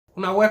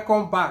Now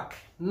welcome back.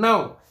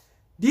 Now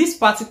this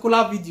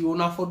particular video,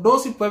 now for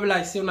those people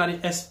like say now they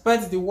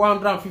expect the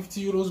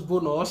 150 euros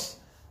bonus.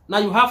 Now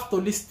you have to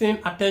listen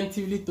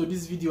attentively to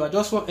this video. I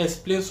just want to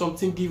explain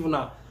something given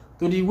now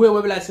to the way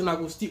we like say I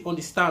go still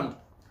understand.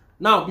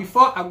 Now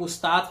before I go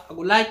start, I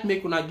would like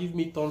make una give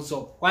me thumbs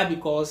up. Why?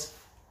 Because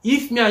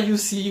if me and you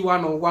see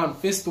one-on-one,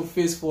 face to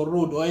face for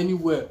road or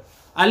anywhere,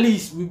 at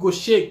least we go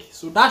shake.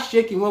 So that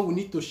shaking when we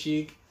need to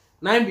shake,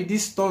 now be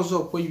this thumbs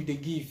up where you they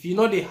give. You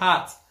know the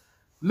heart.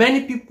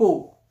 Many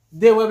people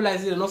they will like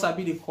they not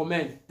be the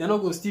comment. They not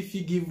go still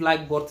give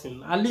like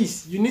button. At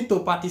least you need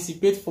to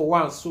participate for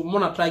once. So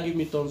wanna try give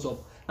me thumbs up.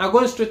 Now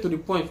going straight to the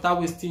point without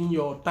wasting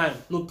your time.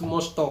 Not too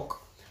much talk.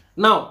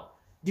 Now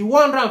the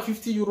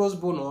 150 euros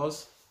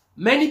bonus.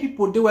 Many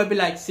people they will be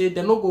like say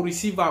they not go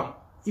receive them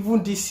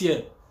even this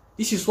year.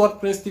 This is what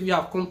Prince TV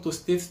have come to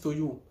state to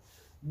you.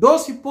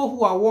 Those people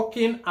who are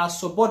working as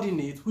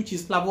subordinate, which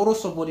is lavoro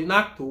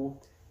subordinato,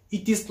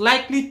 it is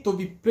likely to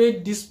be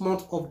paid this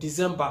month of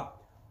December,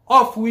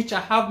 of which I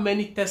have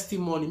many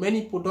testimony.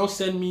 Many people don't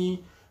send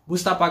me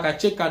booster pack. I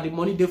check out the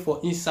money there for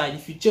inside.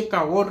 If you check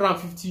out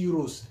 150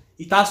 euros,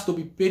 it has to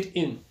be paid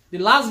in. The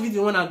last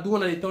video when I do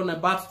when I turn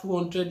about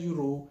 200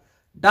 euro,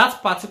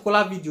 that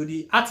particular video,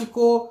 the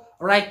article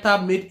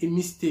writer made a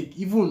mistake.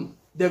 Even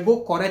they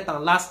go correct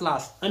and last.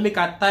 I make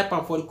a type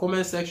and for the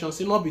comment section,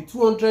 say not be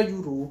 200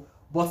 euro,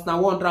 but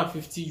now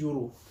 150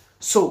 euro.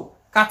 So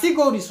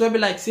categories will be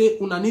like say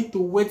una need to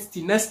wait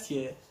till next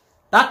year.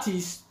 That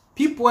is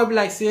people will be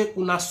like say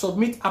una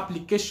submit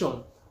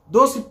application.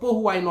 Those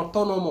people who are in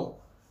autonomo,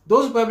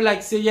 those people will be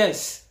like say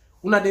yes,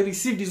 una they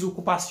receive this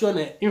occupation.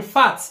 In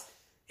fact,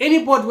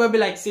 anybody will be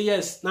like say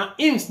yes. Now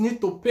IMS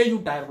need to pay you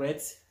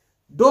direct.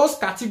 Those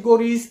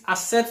categories are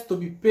set to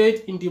be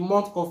paid in the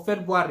month of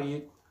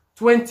February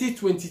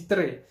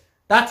 2023.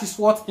 That is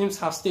what IMS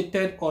have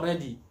stated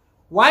already.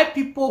 Why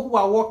people who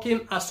are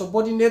working as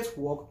subordinate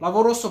work,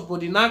 lavoro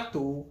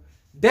subordinato,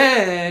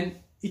 then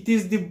it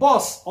is the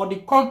boss or the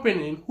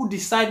company who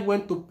decide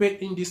when to pay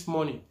in this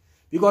money.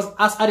 Because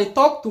as I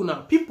talk to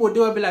now, people they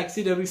will be like,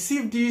 say they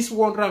received this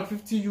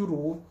 150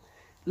 euro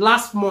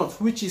last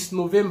month, which is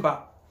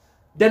November.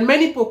 Then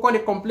many people call the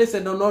complaints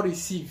and do not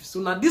receive.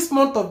 So now this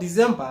month of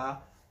December,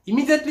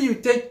 immediately you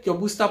take your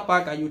booster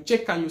pack and you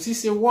check and you see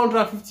say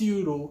 150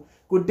 euro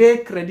could they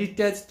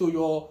credited to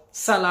your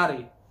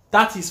salary.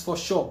 That is for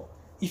sure.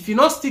 If you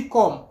not still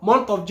come,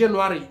 month of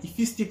January, if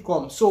you still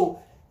come.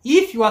 So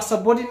if you are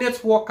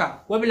subordinate worker,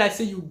 where like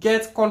say you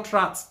get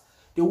contracts,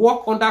 they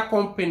work under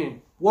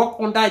company, work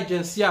under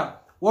agencia,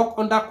 work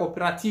under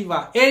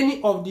cooperativa,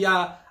 any of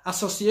their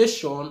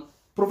association,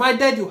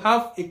 provided you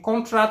have a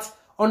contract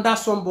under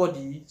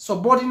somebody,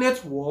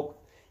 subordinate work,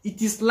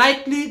 it is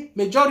likely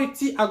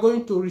majority are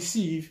going to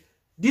receive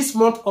this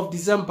month of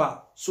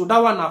December. So that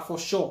one are for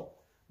sure.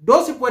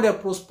 Those people they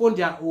postpone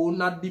their own,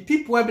 now the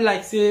people will be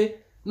like say,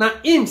 now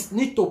IMS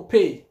need to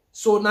pay.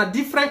 So now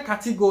different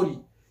category.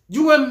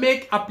 You will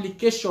make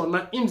application,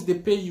 now IMS they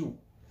pay you.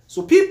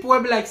 So people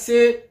will be like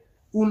say,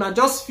 una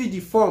just fill the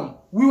form.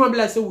 We will be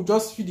like say, we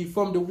just fill the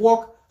form, the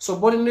work,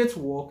 subordinate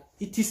work.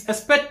 It is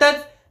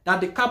expected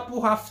that the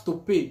couple have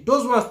to pay.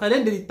 Those ones, and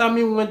then they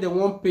determine when they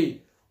won't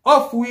pay.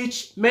 Of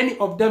which many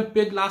of them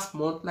paid last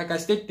month, like I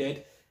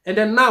stated. And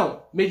then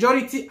now,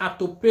 majority are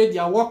to pay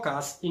their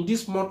workers in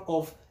this month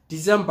of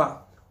December.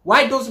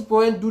 Why those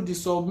people do the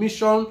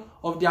submission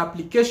of the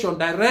application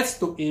direct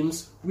to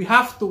IMS, we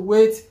have to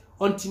wait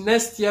until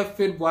next year,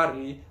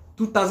 February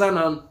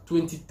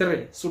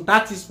 2023. So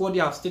that is what they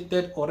have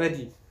stated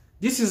already.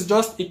 This is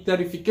just a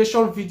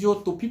clarification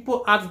video to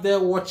people out there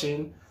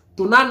watching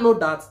to now know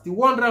that the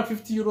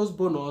 150 euros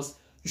bonus,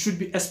 you should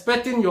be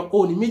expecting your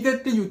own.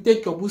 Immediately you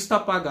take your booster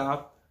pack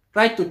up,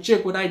 try to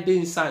check whether it is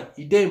inside.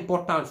 It is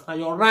important.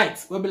 And you're right.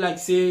 We'll be like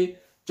say,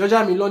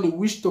 Giorgia Meloni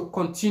wish to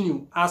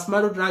continue as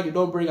Mario Draghi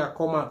don't bring a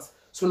comment.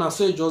 So now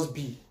so it just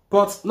be.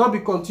 But not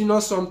be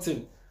continuous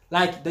something.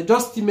 Like they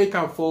just still make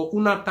them for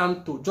una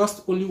tanto,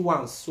 just only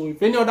once. So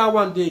if any other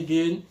one day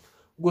again,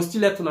 go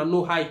still let una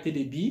know how it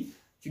they be.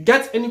 If you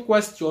get any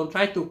question,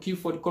 try to keep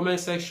for the comment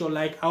section.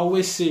 Like I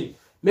always say,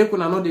 make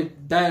una know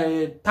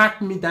they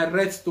tag me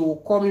direct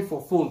to call me for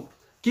phone.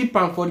 Keep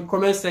them for the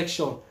comment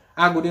section.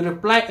 I go to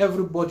reply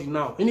everybody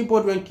now.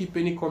 Anybody want keep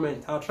any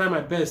comment, I'll try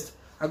my best.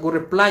 I go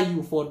reply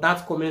you for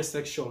that comment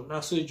section.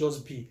 That's so it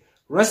just be.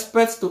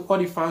 Respect to all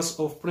the fans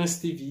of Prince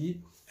TV.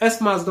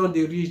 Xmas don't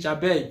they reach, I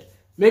beg.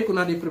 Make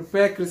una they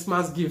prepare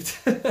Christmas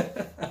gift.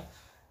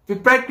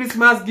 Prepare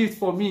Christmas gift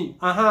for me.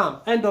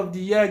 End of the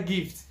year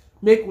gift.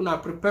 Make una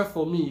prepare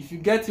for me. If you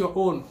get your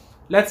own,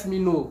 let me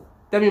know.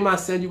 Tell me I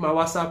send you my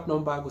WhatsApp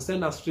number. I go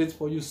send that straight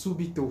for you,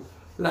 subito.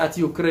 So that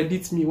you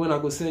credit me when I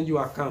go send you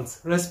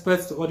accounts.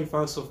 Respect to all the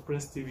fans of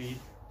Prince TV.